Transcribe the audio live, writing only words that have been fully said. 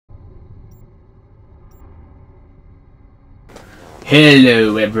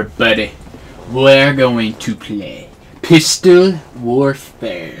Hello everybody, we're going to play Pistol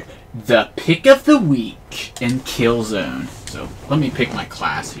Warfare, the pick of the week in Killzone. So let me pick my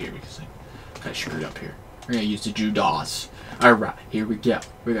class here because I kind of screwed up here. We're going to use the Judas. Alright, here we go.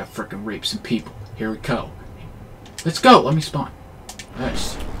 We got freaking rape some people. Here we go. Let's go. Let me spawn.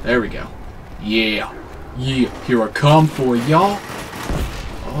 Nice. There we go. Yeah. Yeah. Here I come for y'all.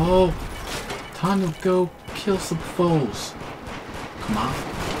 Oh. Time to go kill some foes. Come on.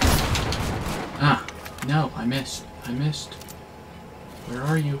 Ah. No, I missed. I missed. Where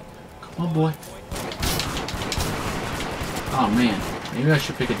are you? Come on, boy. Oh, man. Maybe I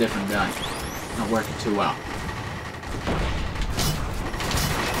should pick a different gun. Not working too well.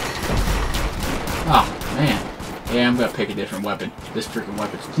 Oh, man. Yeah, I'm gonna pick a different weapon. This freaking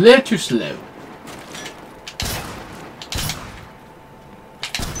weapon's a little too slow.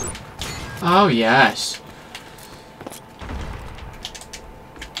 Oh, yes.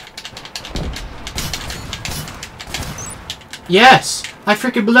 Yes! I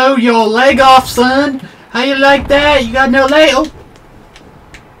freaking blow your leg off, son! How you like that? You got no leg? Oh!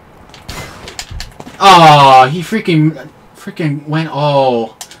 Oh, he freaking went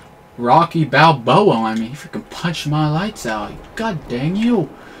all Rocky Balboa on me. He freaking punched my lights out. God dang you.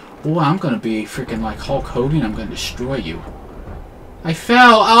 Boy, I'm gonna be freaking like Hulk Hogan. I'm gonna destroy you. I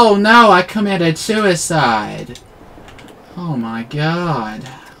fell. Oh no, I committed suicide. Oh my god.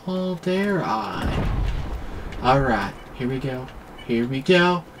 How dare I? Alright, here we go. Here we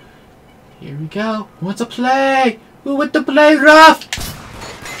go. Here we go. Who wants to play? Who wants to play rough?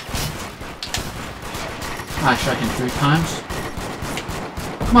 I struck him 3 times.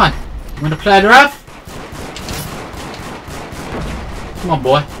 Come on. You want to play rough? Come on,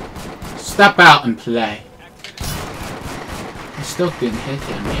 boy. Step out and play. I still didn't hit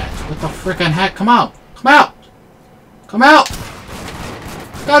him yet. What the frickin' heck? Come out! Come out! Come out!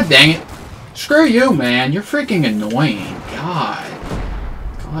 God dang it. Screw you, man. You're freaking annoying. God.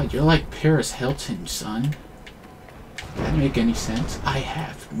 God, you're like Paris Hilton, son. Does that make any sense? I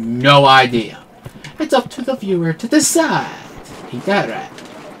have no idea. It's up to the viewer to decide. Ain't that right?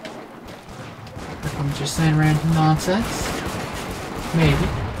 I'm just saying random nonsense. Maybe.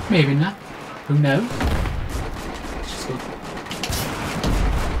 Maybe not. Who knows? Let's just go.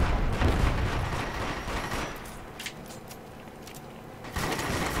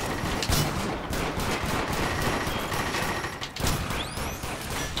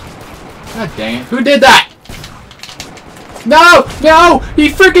 God dang it. Who did that? No! No! He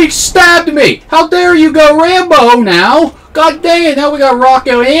freaking stabbed me! How dare you go Rambo now? God dang it! Now we got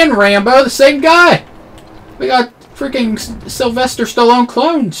Rocco and Rambo, the same guy! We got freaking Sylvester Stallone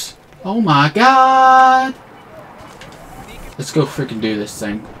clones! Oh my god! Let's go freaking do this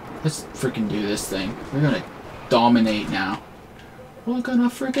thing. Let's freaking do this thing. We're gonna dominate now. We're gonna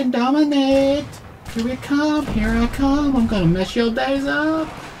freaking dominate! Here we come! Here I come! I'm gonna mess your days up!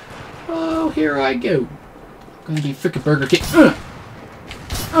 Oh, here I go! I'm gonna be freaking Burger King.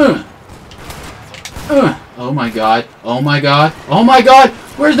 Oh my god. Oh my god. Oh my god.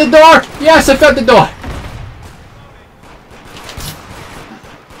 Where's the door? Yes, I found the door.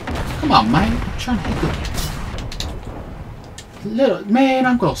 Come on, man. I'm trying to hit the little man.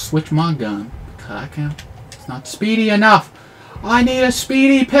 I'm gonna switch my gun because I can't. It's not speedy enough. I need a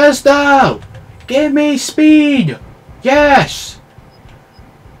speedy pistol. Give me speed. Yes.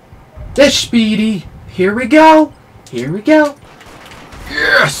 This speedy. Here we go. Here we go.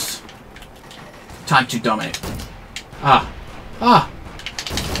 Yes. Time to dominate. Ah. Ah.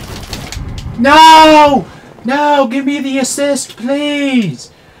 No! No! Give me the assist,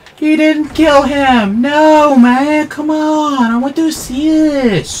 please! He didn't kill him! No, man! Come on! I want to see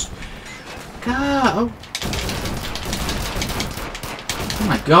this! God! Oh. Oh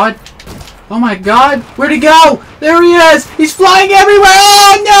my god! Oh my god! Where'd he go? There he is! He's flying everywhere!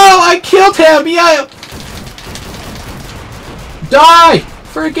 Oh no! I killed him! Yeah! Die!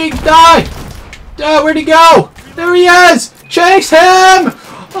 Freaking die! Where'd he go? There he is! Chase him!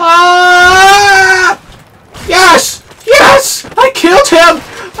 Ah! Yes! Yes! I killed him!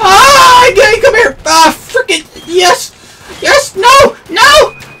 Ah! Come here! Ah! Freaking yes! Yes! No!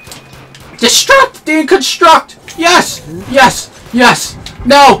 No! Destruct! Deconstruct! Yes! Yes! Yes!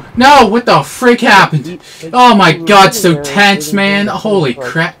 No! No! What the freak happened? Oh my god! So tense, man! Holy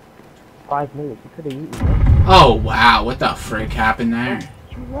crap! 5 minutes. You could have eaten. Oh wow! What the freak happened there?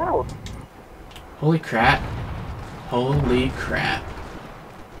 Holy crap. Holy crap.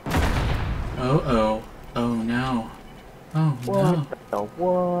 Oh oh. Oh no. Oh no.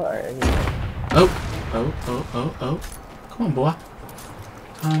 What? Oh. Oh. Oh. Oh. Oh. Come on, boy.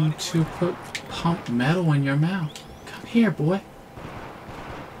 Time to put pump metal in your mouth. Come here, boy.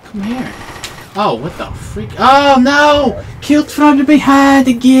 Come here. Oh, what the freak? Oh, no! Killed from the behind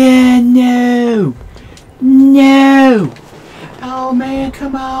again! No! No! Oh, man,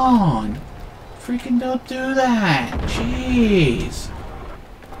 come on! Freaking don't do that! Jeez!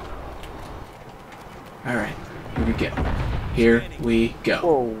 Alright, here we go. Here we go.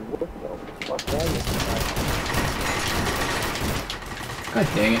 Whoa, what the fuck are you? God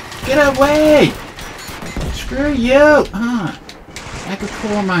dang it. Get away! Screw you! Huh. I could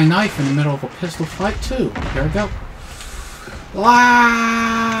pull my knife in the middle of a pistol fight too. Here we go.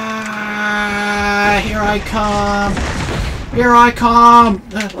 Ah, here I come! Here I come!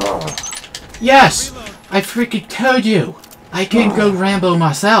 Yes! I freaking told you! I can go Rambo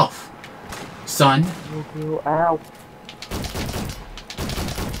myself! Son. Ow.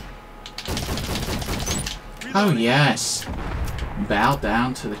 Oh yes. Bow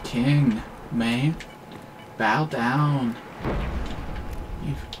down to the king, man. Bow down.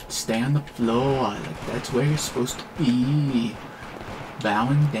 You stay on the floor, like that's where you're supposed to be.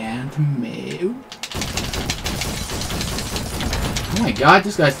 Bowing down to me. Ooh. Oh my god,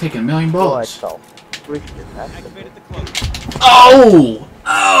 this guy's taking 1,000,000 bullets. Oh!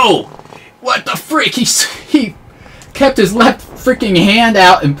 Oh! What the freak? He kept his left freaking hand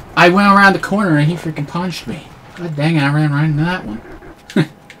out and I went around the corner and he freaking punched me. God dang it, I ran right into that one.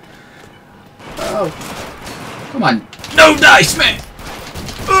 Oh. Come on. No dice, man!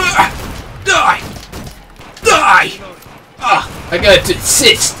 Die! Die! I got to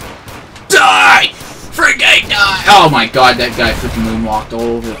insist! Die! Freaking die! Oh my god, that guy freaking moonwalked all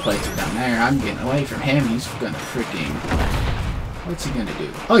over the place down there. I'm getting away from him. He's gonna freaking... What's he gonna do?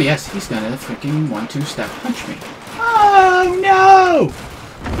 Oh yes, he's gonna freaking 1-2 step punch me. Oh no!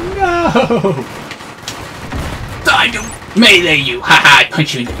 No! Time to melee you! Haha, I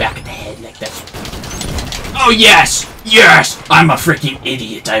punch you in the back of the head like that. Oh yes! Yes! I'm a freaking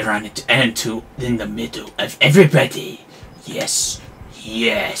idiot. I run into in the middle of everybody. Yes.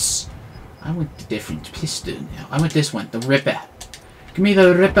 Yes. I want the different pistol now. I want this one, the Ripper. Give me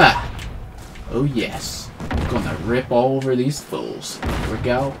the Ripper. Oh yes. I'm gonna rip all over these fools. Here we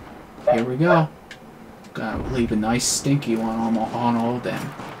go. Here we go. Gotta leave a nice stinky one on all of them.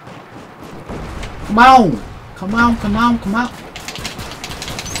 Come on! Come on, come on, come on!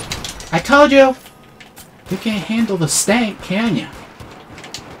 I told you! You can't handle the stank, can you?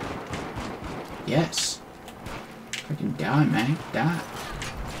 Yes. Freaking die, man. Die.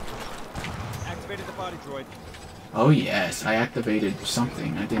 Activated the body droid. Oh yes, I activated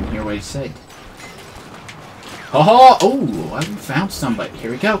something. I didn't hear what he said. Oh, oh! I found somebody.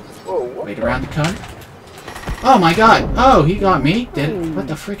 Here we go. Whoa, Wait around the car. Oh my god! Oh, he got me. Did what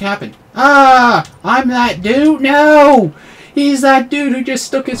the frick happened? Ah! I'm that dude. No! He's that dude who just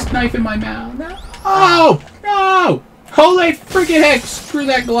stuck his knife in my mouth. No! Oh! No! Holy freaking heck! Screw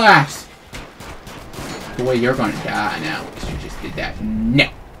that glass! Boy, you're gonna die now because you just did that. No!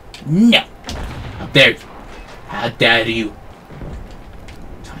 No! How dare you! How dare you!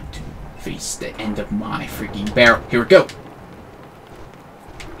 Time to face the end of my freaking barrel. Here we go!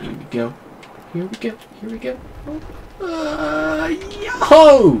 Here we go. Here we go. Here we go.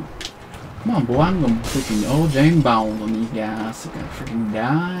 Yo! Come on, boy. I'm gonna freaking old James Bond on these guys. They're gonna freaking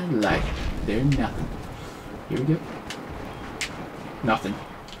die like they're nothing. Here we go. Nothing.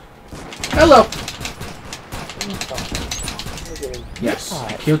 Hello! Yes,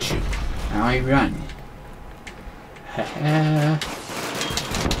 I killed you. Now I run.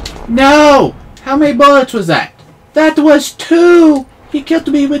 No! How many bullets was that? That was 2! He killed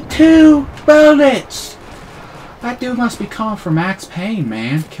me with 2 bullets! That dude must be calling for max pain,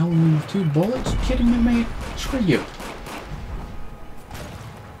 man. Killing me with 2 bullets? You kidding me, man? Screw you.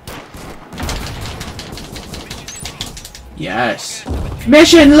 Yes.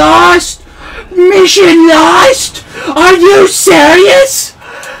 Mission lost! Mission lost? Are you serious?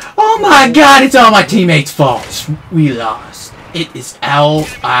 Oh my god, it's all my teammates' fault. We lost. It is all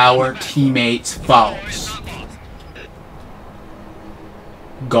our teammates' fault.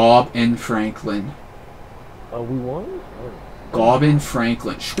 Gob and Franklin. We won? Oh. Gob and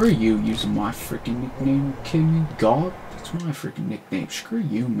Franklin. Screw you using my freaking nickname. You kidding me? Gob? That's my freaking nickname. Screw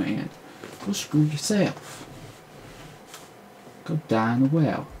you, man. Go screw yourself. Go die in a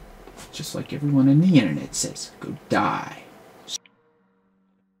well. Just like everyone on the internet says. Go die.